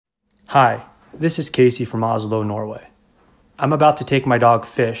Hi, this is Casey from Oslo, Norway. I'm about to take my dog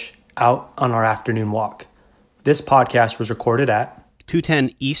Fish out on our afternoon walk. This podcast was recorded at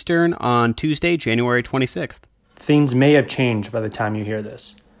 2:10 Eastern on Tuesday, January 26th. Things may have changed by the time you hear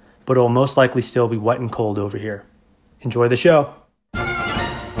this, but it will most likely still be wet and cold over here. Enjoy the show.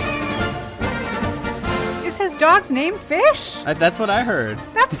 Is his dog's name Fish? That's what I heard.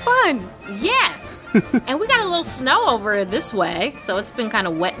 That's fun. Yes. And we got a little snow over this way, so it's been kind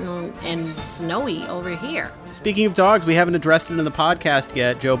of wet and snowy over here. Speaking of dogs, we haven't addressed it in the podcast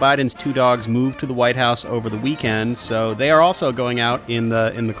yet. Joe Biden's two dogs moved to the White House over the weekend, so they are also going out in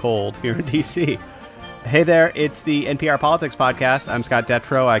the cold here in D.C. Hey there, it's the NPR Politics Podcast. I'm Scott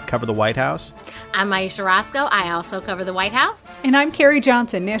Detrow. I cover the White House. I'm Aisha Roscoe. I also cover the White House. And I'm Carrie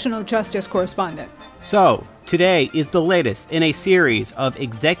Johnson, National Justice Correspondent. So, today is the latest in a series of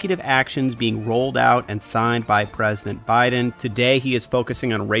executive actions being rolled out and signed by President Biden. Today, he is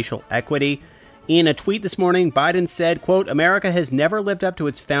focusing on racial equity. In a tweet this morning, Biden said, quote, "America has never lived up to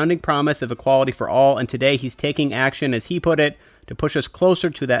its founding promise of equality for all, and today he's taking action, as he put it, to push us closer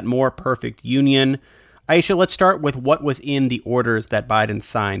to that more perfect union." Aisha, let's start with what was in the orders that Biden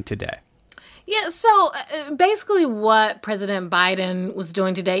signed today. Yeah, so basically what President Biden was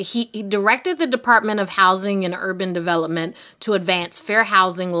doing today, he directed the Department of Housing and Urban Development to advance fair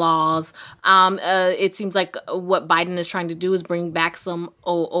housing laws. It seems like what Biden is trying to do is bring back some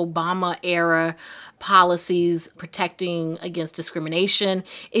Obama-era policies protecting against discrimination.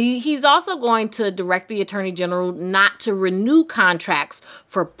 He's also going to direct the Attorney General not to renew contracts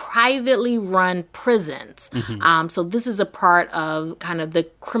for privately run prisons. So this is a part of kind of the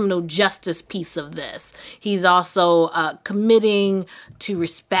criminal justice piece of this. He's also committing to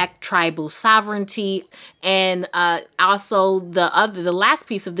respect tribal sovereignty. And also the last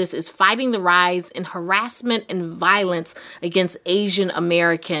piece of this is fighting the rise in harassment and violence against Asian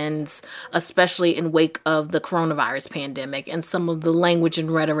Americans, especially in wake of the coronavirus pandemic and some of the language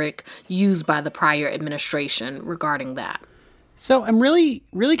and rhetoric used by the prior administration regarding that. So I'm really,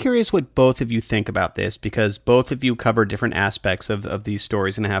 really curious what both of you think about this, because both of you cover different aspects of these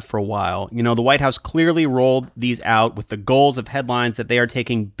stories and have for a while. You know, the White House clearly rolled these out with the goals of headlines that they are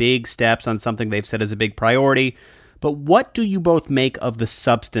taking big steps on something they've said is a big priority. But what do you both make of the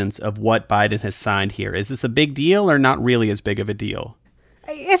substance of what Biden has signed here? Is this a big deal or not really as big of a deal?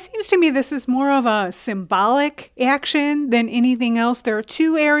 It seems to me this is more of a symbolic action than anything else. There are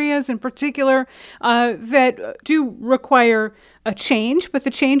two areas in particular that do require a change, but the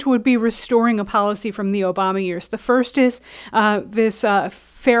change would be restoring a policy from the Obama years. The first is this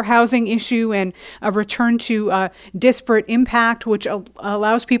fair housing issue and a return to disparate impact, which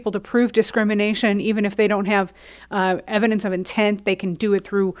allows people to prove discrimination even if they don't have evidence of intent. They can do it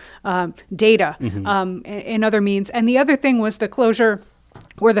through data and other means. And the other thing was the closure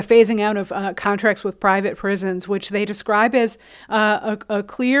or the phasing out of contracts with private prisons, which they describe as a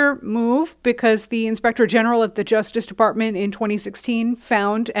clear move because the Inspector General at the Justice Department in 2016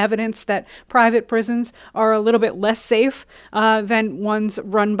 found evidence that private prisons are a little bit less safe than ones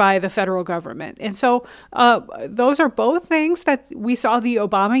run by the federal government. And so those are both things that we saw the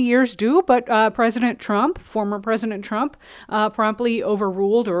Obama years do, but former President Trump, promptly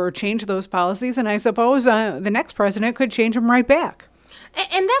overruled or changed those policies. And I suppose the next president could change them right back.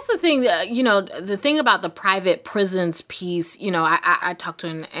 And that's the thing, the thing about the private prisons piece, I talked to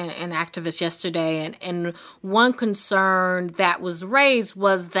an activist yesterday, and one concern that was raised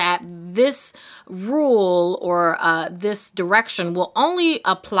was that this rule or this direction will only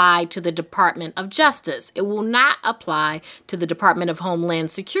apply to the Department of Justice. It will not apply to the Department of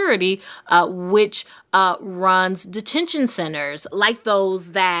Homeland Security, which runs detention centers like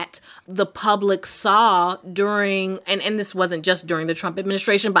those that the public saw during, and this wasn't just during the Trump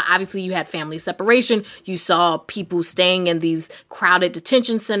administration, but obviously you had family separation. You saw people staying in these crowded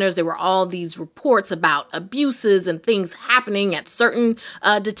detention centers. There were all these reports about abuses and things happening at certain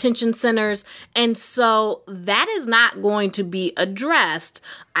detention centers. And so that is not going to be addressed.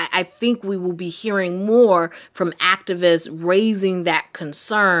 I think we will be hearing more from activists raising that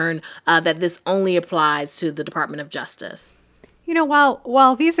concern that this only applies to the Department of Justice. You know,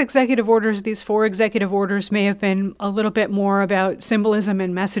 while these four executive orders may have been a little bit more about symbolism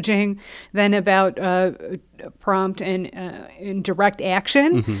and messaging than about prompt and direct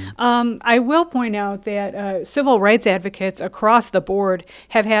action. I will point out that civil rights advocates across the board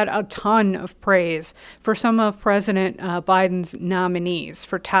have had a ton of praise for some of President Biden's nominees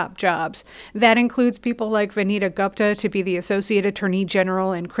for top jobs. That includes people like Vanita Gupta to be the Associate Attorney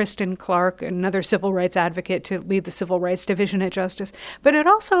General and Kristen Clark, another civil rights advocate, to lead the Civil Rights Division at Justice. But it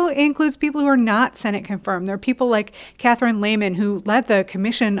also includes people who are not Senate confirmed. There are people like Catherine Lehman, who led the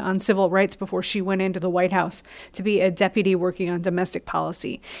Commission on Civil Rights before she went into the White House to be a deputy working on domestic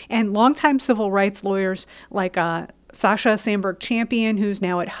policy. And longtime civil rights lawyers like Sasha Sandberg Champion, who's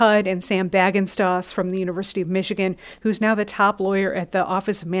now at HUD, and Sam Bagenstos from the University of Michigan, who's now the top lawyer at the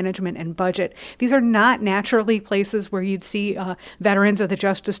Office of Management and Budget. These are not naturally places where you'd see veterans of the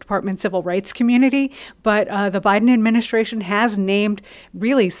Justice Department civil rights community, but the Biden administration has named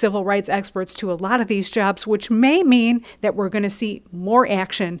really civil rights experts to a lot of these jobs, which may mean that we're going to see more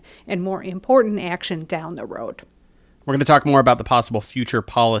action and more important action down the road. We're going to talk more about the possible future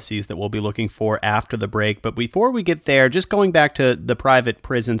policies that we'll be looking for after the break. But before we get there, just going back to the private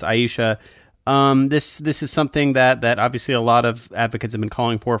prisons, Aisha, this is something that obviously a lot of advocates have been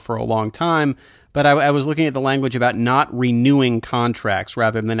calling for a long time. But I was looking at the language about not renewing contracts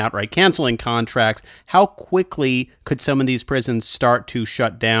rather than outright canceling contracts. How quickly could some of these prisons start to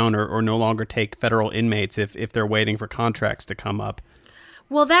shut down or no longer take federal inmates if they're waiting for contracts to come up?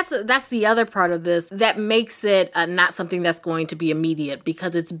 Well, that's the other part of this that makes it not something that's going to be immediate,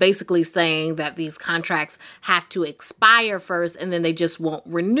 because it's basically saying that these contracts have to expire first and then they just won't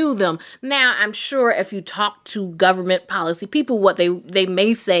renew them. Now, I'm sure if you talk to government policy people, what they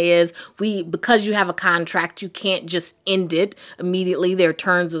may say is, because you have a contract, you can't just end it immediately. There are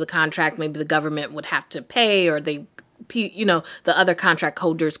terms of the contract maybe the government would have to pay, or the other contract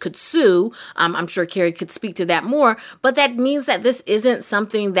holders could sue. I'm sure Carrie could speak to that more, but that means that this isn't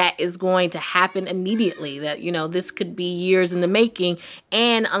something that is going to happen immediately, that, this could be years in the making.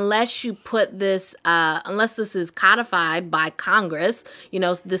 And unless you put this, unless this is codified by Congress,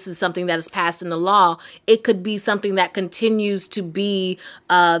 this is something that is passed into law, it could be something that continues to be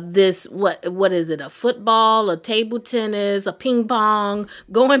this, what is it, a football, a table tennis, a ping pong,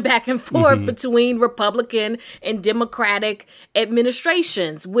 going back and forth between Republican and Democratic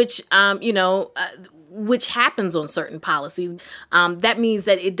administrations, which happens on certain policies. That means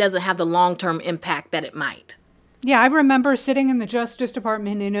that it doesn't have the long-term impact that it might. Yeah, I remember sitting in the Justice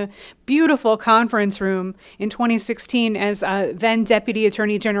Department in a beautiful conference room in 2016 as then Deputy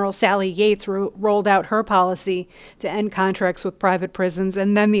Attorney General Sally Yates rolled out her policy to end contracts with private prisons,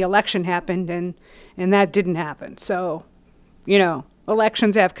 and then the election happened, and that didn't happen. So,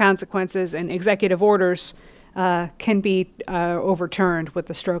 elections have consequences, and executive orders can be overturned with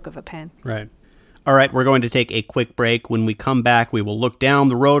the stroke of a pen. Right. All right, we're going to take a quick break. When we come back, we will look down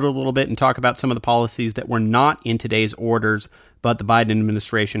the road a little bit and talk about some of the policies that were not in today's orders, but the Biden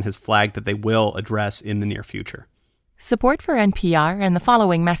administration has flagged that they will address in the near future. Support for NPR and the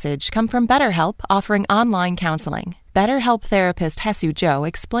following message come from BetterHelp, offering online counseling. BetterHelp therapist Hesu Jo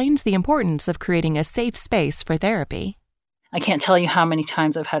explains the importance of creating a safe space for therapy. I can't tell you how many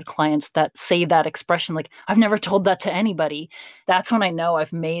times I've had clients that say that expression, like, I've never told that to anybody. That's when I know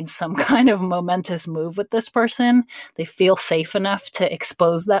I've made some kind of momentous move with this person. They feel safe enough to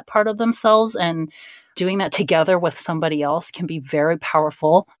expose that part of themselves, and doing that together with somebody else can be very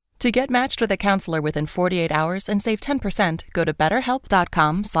powerful. To get matched with a counselor within 48 hours and save 10%, go to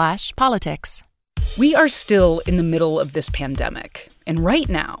betterhelp.com/politics. We are still in the middle of this pandemic, and right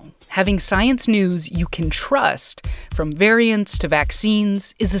now, having science news you can trust, from variants to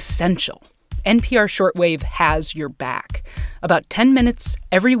vaccines, is essential. NPR Shortwave has your back. About 10 minutes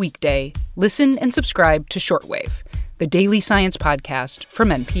every weekday, listen and subscribe to Shortwave, the daily science podcast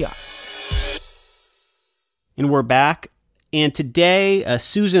from NPR. And we're back. And today,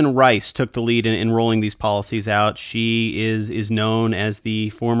 Susan Rice took the lead in rolling these policies out. She is known as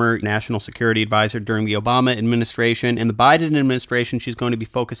the former national security advisor during the Obama administration. In the Biden administration, she's going to be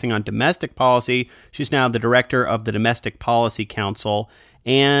focusing on domestic policy. She's now the director of the Domestic Policy Council.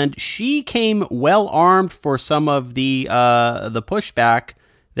 And she came well armed for some of the pushback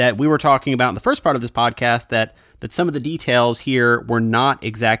that we were talking about in the first part of this podcast, that some of the details here were not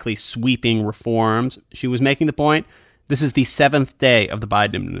exactly sweeping reforms. She was making the point, this is the 7th day of the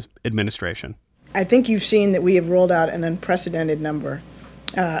Biden administration. I think you've seen that we have rolled out an unprecedented number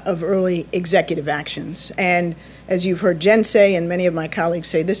of early executive actions. And as you've heard Jen say, and many of my colleagues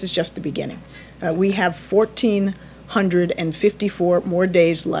say, this is just the beginning. We have 1,454 more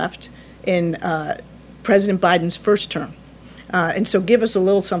days left in President Biden's first term. And so give us a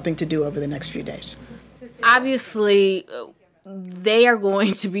little something to do over the next few days. Obviously, they are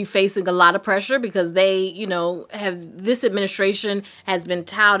going to be facing a lot of pressure because they, this administration has been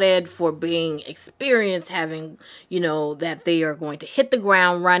touted for being experienced, having, that they are going to hit the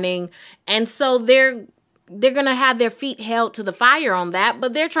ground running. And so they're going to have their feet held to the fire on that,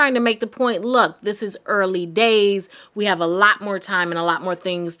 but they're trying to make the point, look, this is early days. We have a lot more time and a lot more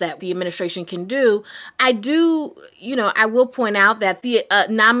things that the administration can do. I will point out that the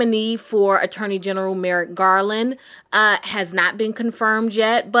nominee for Attorney General Merrick Garland has not been confirmed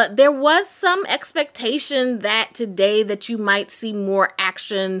yet, but there was some expectation that today that you might see more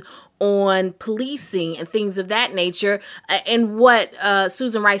action on policing and things of that nature. And what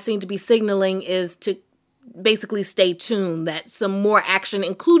Susan Rice seemed to be signaling is to basically stay tuned, that some more action,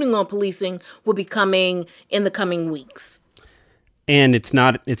 including on policing, will be coming in the coming weeks. And it's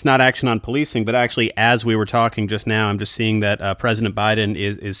not action on policing, but actually, as we were talking just now, I'm just seeing that President Biden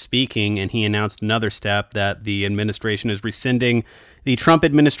is speaking, and he announced another step that the administration is rescinding the Trump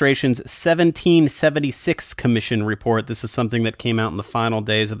administration's 1776 Commission report. This is something that came out in the final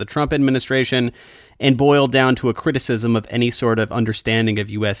days of the Trump administration and boiled down to a criticism of any sort of understanding of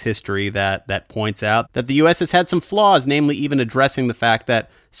U.S. history that points out that the U.S. has had some flaws, namely even addressing the fact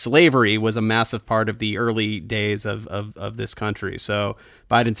that slavery was a massive part of the early days of this country. So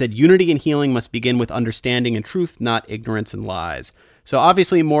Biden said, unity and healing must begin with understanding and truth, not ignorance and lies. So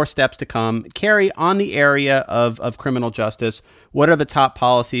obviously more steps to come. Carrie, on the area of criminal justice, what are the top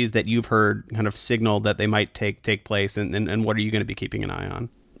policies that you've heard kind of signaled that they might take place, and what are you going to be keeping an eye on?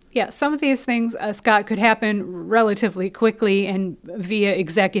 Yeah, some of these things, Scott, could happen relatively quickly and via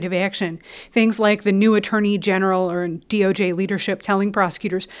executive action. Things like the new Attorney General or DOJ leadership telling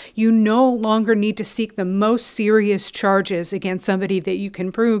prosecutors, you no longer need to seek the most serious charges against somebody that you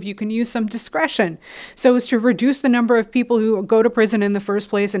can prove. You can use some discretion so as to reduce the number of people who go to prison in the first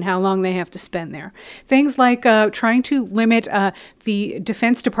place and how long they have to spend there. Things like trying to limit the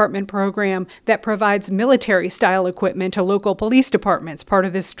Defense Department program that provides military-style equipment to local police departments, part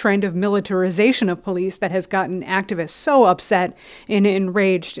of this trend of militarization of police that has gotten activists so upset and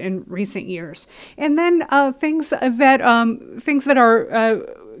enraged in recent years. And then things that are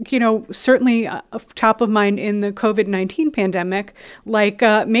certainly top of mind in the COVID-19 pandemic, like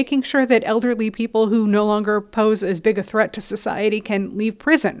making sure that elderly people who no longer pose as big a threat to society can leave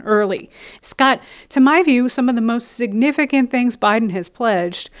prison early. Scott, to my view, some of the most significant things Biden has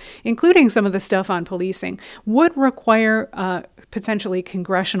pledged, including some of the stuff on policing, would require potentially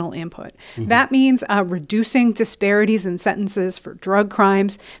congressional input. Mm-hmm. That means reducing disparities in sentences for drug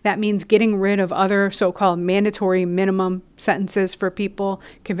crimes. That means getting rid of other so-called mandatory minimum sentences for people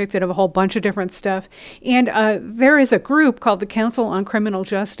convicted of a whole bunch of different stuff. And there is a group called the Council on Criminal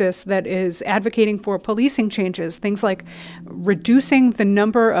Justice that is advocating for policing changes, things like reducing the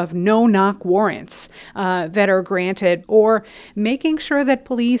number of no-knock warrants that are granted, or making sure that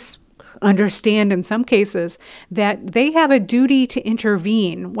police understand in some cases that they have a duty to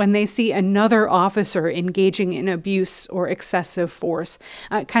intervene when they see another officer engaging in abuse or excessive force,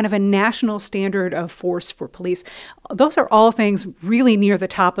 kind of a national standard of force for police. Those are all things really near the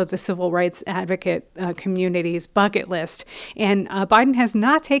top of the civil rights advocate community's bucket list. And Biden has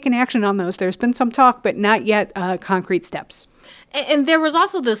not taken action on those. There's been some talk, but not yet concrete steps. And there was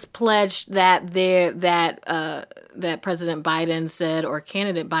also this pledge that President Biden said, or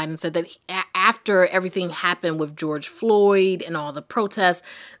candidate Biden said, that after everything happened with George Floyd and all the protests,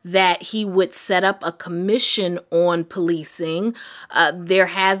 that he would set up a commission on policing. There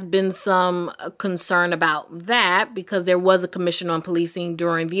has been some concern about that because there was a commission on policing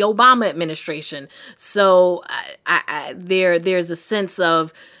during the Obama administration. So there's a sense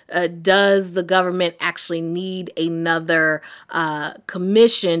of, does the government actually need another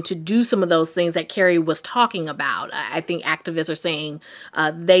commission to do some of those things that Carrie was talking about? I think activists are saying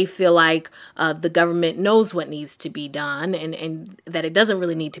they feel like the government knows what needs to be done and that it doesn't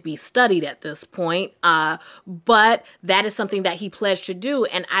really need to be studied at this point. But that is something that he pledged to do.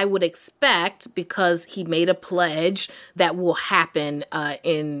 And I would expect, because he made a pledge, that will happen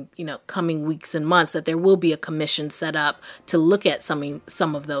in coming weeks and months, that there will be a commission set up to look at some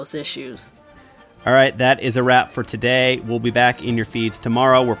of those issues. All right, that is a wrap for today. We'll be back in your feeds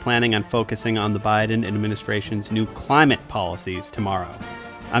tomorrow. We're planning on focusing on the Biden administration's new climate policies tomorrow.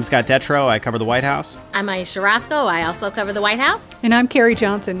 I'm Scott Detrow. I cover the White House. I'm Ayesha Rascoe. I also cover the White House. And I'm Carrie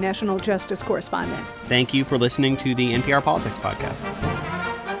Johnson, national justice correspondent. Thank you for listening to the NPR Politics Podcast.